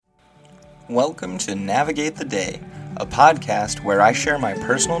Welcome to Navigate the Day, a podcast where I share my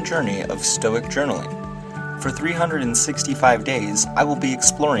personal journey of Stoic journaling. For 365 days, I will be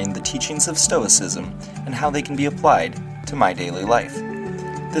exploring the teachings of Stoicism and how they can be applied to my daily life.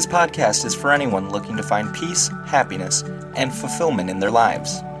 This podcast is for anyone looking to find peace, happiness, and fulfillment in their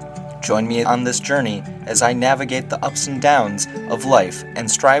lives. Join me on this journey as I navigate the ups and downs of life and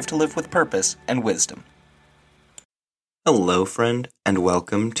strive to live with purpose and wisdom. Hello, friend, and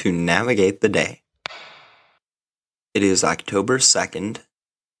welcome to Navigate the Day. It is October 2nd,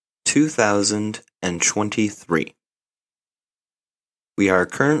 2023. We are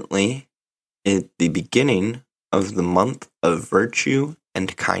currently at the beginning of the month of virtue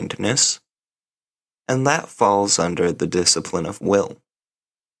and kindness, and that falls under the discipline of will.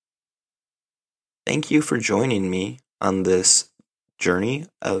 Thank you for joining me on this journey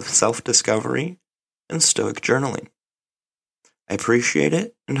of self-discovery and Stoic journaling. I appreciate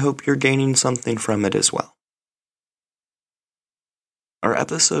it and hope you're gaining something from it as well. Our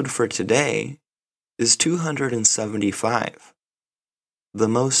episode for today is 275, the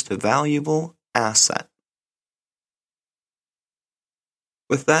most valuable asset.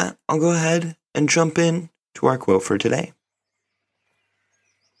 With that, I'll go ahead and jump in to our quote for today.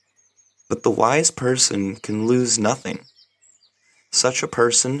 But the wise person can lose nothing. Such a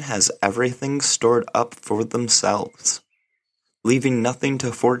person has everything stored up for themselves, leaving nothing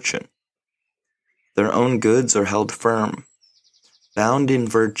to fortune. Their own goods are held firm, bound in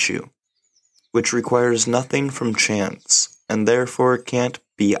virtue, which requires nothing from chance, and therefore can't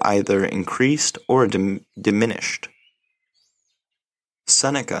be either increased or diminished.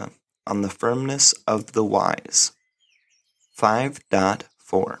 Seneca on the Firmness of the Wise,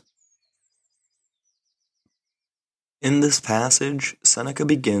 5.4. In this passage, Seneca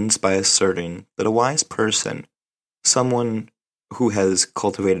begins by asserting that a wise person, someone who has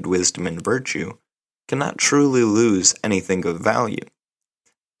cultivated wisdom and virtue, cannot truly lose anything of value.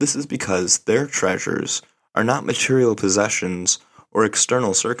 This is because their treasures are not material possessions or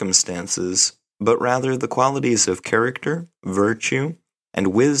external circumstances, but rather the qualities of character, virtue,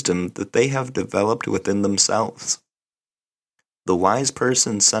 and wisdom that they have developed within themselves. The wise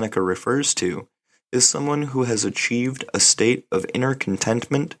person Seneca refers to is someone who has achieved a state of inner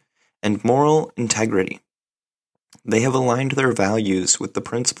contentment and moral integrity. They have aligned their values with the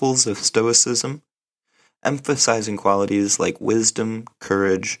principles of Stoicism, emphasizing qualities like wisdom,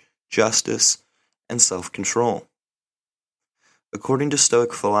 courage, justice, and self-control. According to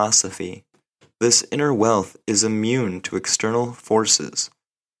Stoic philosophy, this inner wealth is immune to external forces,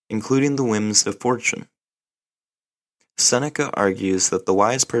 including the whims of fortune. Seneca argues that the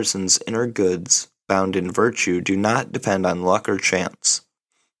wise person's inner goods, bound in virtue, do not depend on luck or chance.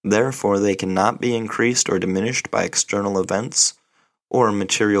 Therefore, they cannot be increased or diminished by external events or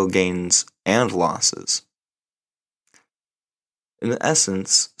material gains and losses. In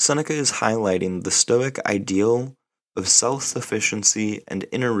essence, Seneca is highlighting the Stoic ideal of self-sufficiency and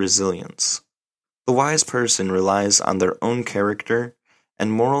inner resilience. The wise person relies on their own character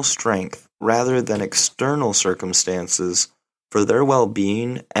and moral strength rather than external circumstances for their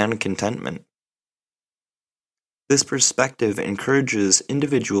well-being and contentment. This perspective encourages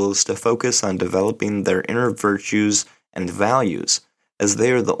individuals to focus on developing their inner virtues and values, as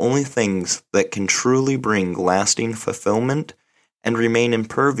they are the only things that can truly bring lasting fulfillment and remain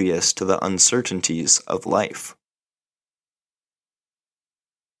impervious to the uncertainties of life.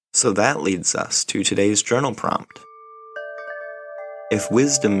 So that leads us to today's journal prompt. If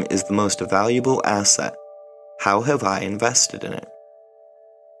wisdom is the most valuable asset, how have I invested in it?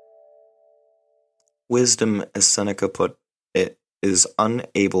 Wisdom, as Seneca put it, is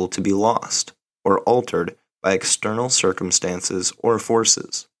unable to be lost or altered by external circumstances or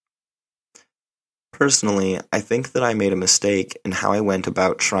forces. Personally, I think that I made a mistake in how I went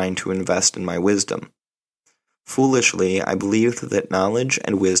about trying to invest in my wisdom. Foolishly, I believed that knowledge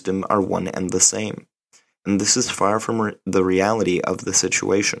and wisdom are one and the same, and this is far from the reality of the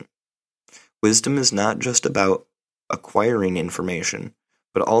situation. Wisdom is not just about acquiring information,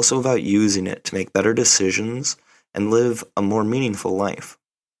 but also about using it to make better decisions and live a more meaningful life.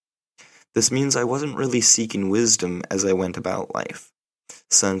 This means I wasn't really seeking wisdom as I went about life.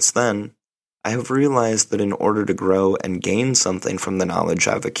 Since then, I have realized that in order to grow and gain something from the knowledge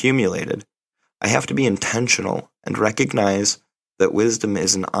I've accumulated, I have to be intentional and recognize that wisdom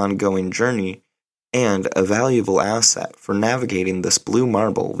is an ongoing journey and a valuable asset for navigating this blue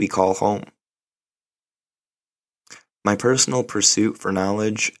marble we call home. My personal pursuit for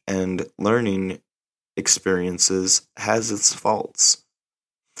knowledge and learning experiences has its faults.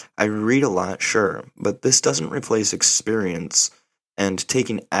 I read a lot, sure, but this doesn't replace experience and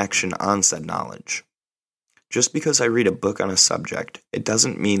taking action on said knowledge. Just because I read a book on a subject, it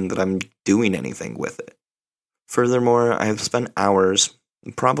doesn't mean that I'm doing anything with it. Furthermore, I have spent hours,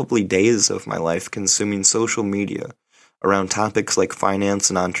 probably days of my life consuming social media around topics like finance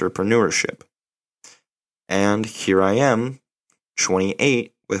and entrepreneurship. And here I am,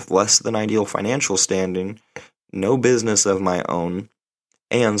 28, with less than ideal financial standing, no business of my own,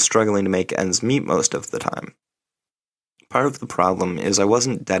 and struggling to make ends meet most of the time. Part of the problem is I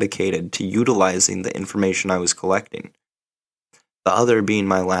wasn't dedicated to utilizing the information I was collecting. The other being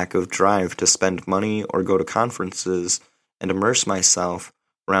my lack of drive to spend money or go to conferences and immerse myself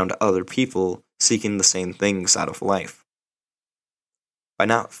around other people seeking the same things out of life. By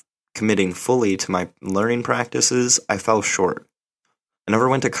not committing fully to my learning practices, I fell short. I never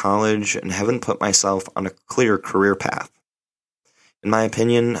went to college and haven't put myself on a clear career path. In my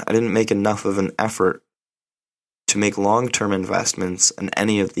opinion, I didn't make enough of an effort to make long-term investments in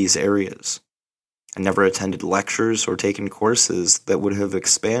any of these areas. I never attended lectures or taken courses that would have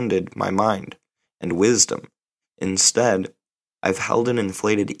expanded my mind and wisdom. Instead, I've held an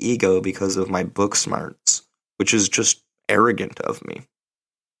inflated ego because of my book smarts, which is just arrogant of me.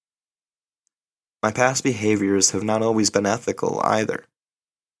 My past behaviors have not always been ethical either,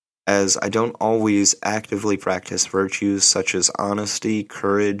 as I don't always actively practice virtues such as honesty,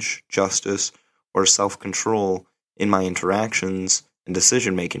 courage, justice, or self-control in my interactions and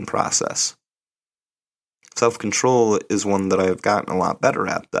decision-making process. Self-control is one that I have gotten a lot better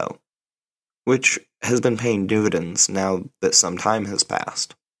at, though, which has been paying dividends now that some time has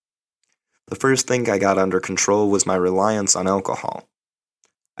passed. The first thing I got under control was my reliance on alcohol.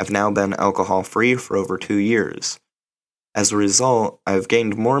 I've now been alcohol-free for over 2 years. As a result, I've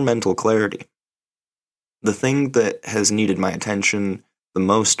gained more mental clarity. The thing that has needed my attention the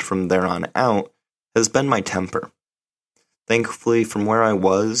most from there on out has been my temper. Thankfully, from where I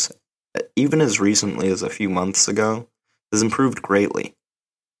was, even as recently as a few months ago, has improved greatly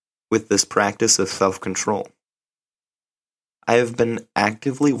with this practice of self-control. I have been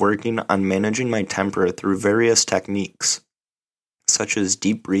actively working on managing my temper through various techniques, such as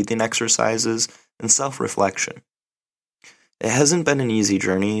deep breathing exercises and self-reflection. It hasn't been an easy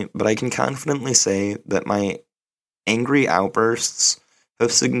journey, but I can confidently say that my angry outbursts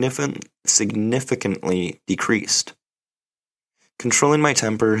have significantly decreased. Controlling my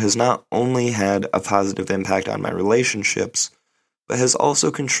temper has not only had a positive impact on my relationships, but has also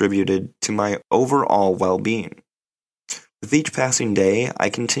contributed to my overall well-being. With each passing day,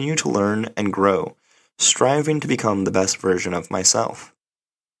 I continue to learn and grow, striving to become the best version of myself.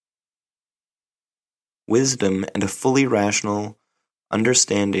 Wisdom and a fully rational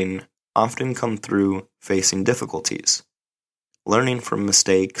understanding often come through facing difficulties, learning from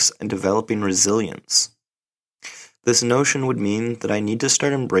mistakes, and developing resilience. This notion would mean that I need to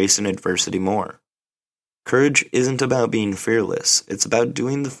start embracing adversity more. Courage isn't about being fearless, it's about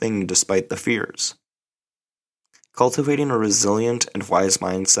doing the thing despite the fears. Cultivating a resilient and wise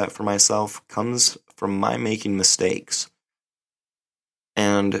mindset for myself comes from my making mistakes.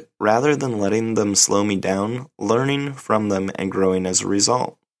 And rather than letting them slow me down, learning from them and growing as a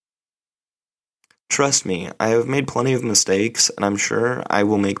result. Trust me, I have made plenty of mistakes, and I'm sure I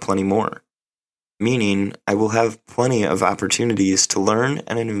will make plenty more. Meaning, I will have plenty of opportunities to learn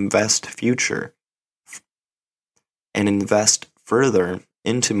and invest further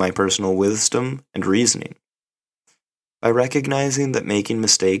into my personal wisdom and reasoning. By recognizing that making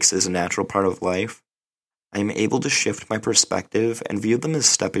mistakes is a natural part of life, I am able to shift my perspective and view them as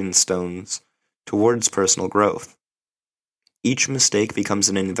stepping stones towards personal growth. Each mistake becomes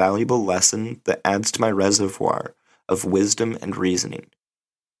an invaluable lesson that adds to my reservoir of wisdom and reasoning.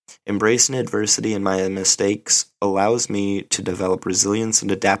 Embracing adversity in my mistakes allows me to develop resilience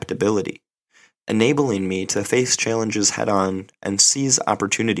and adaptability, enabling me to face challenges head-on and seize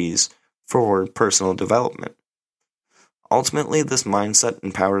opportunities for personal development. Ultimately, this mindset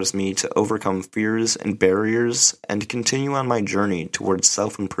empowers me to overcome fears and barriers and continue on my journey towards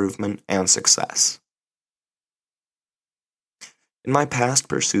self-improvement and success. In my past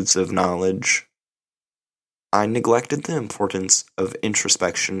pursuits of knowledge, I neglected the importance of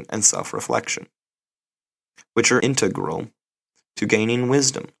introspection and self-reflection, which are integral to gaining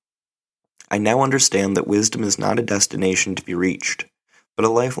wisdom. I now understand that wisdom is not a destination to be reached, but a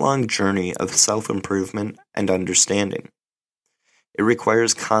lifelong journey of self-improvement and understanding. It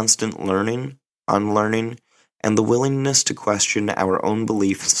requires constant learning, unlearning, and the willingness to question our own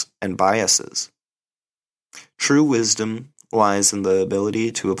beliefs and biases. True wisdom lies in the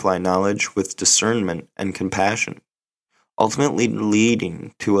ability to apply knowledge with discernment and compassion, ultimately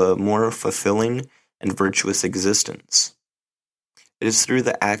leading to a more fulfilling and virtuous existence. It is through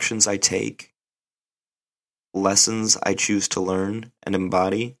the actions I take, lessons I choose to learn and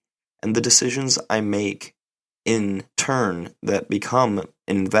embody, and the decisions I make in turn that become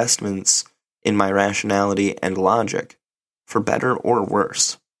investments in my rationality and logic, for better or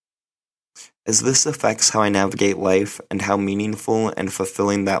worse. As this affects how I navigate life and how meaningful and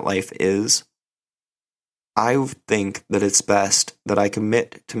fulfilling that life is, I think that it's best that I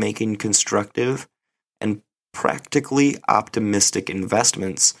commit to making constructive and practically optimistic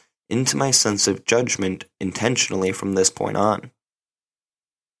investments into my sense of judgment intentionally from this point on.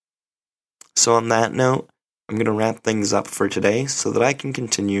 So on that note, I'm going to wrap things up for today so that I can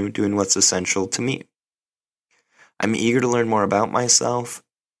continue doing what's essential to me. I'm eager to learn more about myself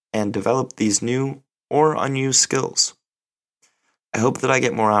and develop these new or unused skills. I hope that I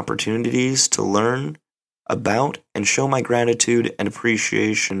get more opportunities to learn about and show my gratitude and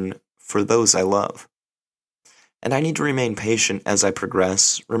appreciation for those I love. And I need to remain patient as I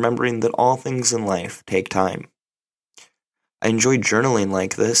progress, remembering that all things in life take time. I enjoy journaling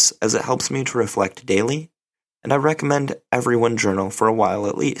like this as it helps me to reflect daily, and I recommend everyone journal for a while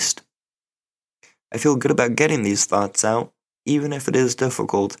at least. I feel good about getting these thoughts out, even if it is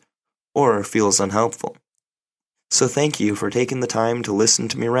difficult or feels unhelpful. So thank you for taking the time to listen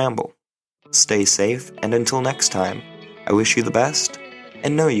to me ramble. Stay safe, and until next time, I wish you the best,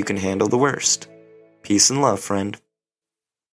 and know you can handle the worst. Peace and love, friend.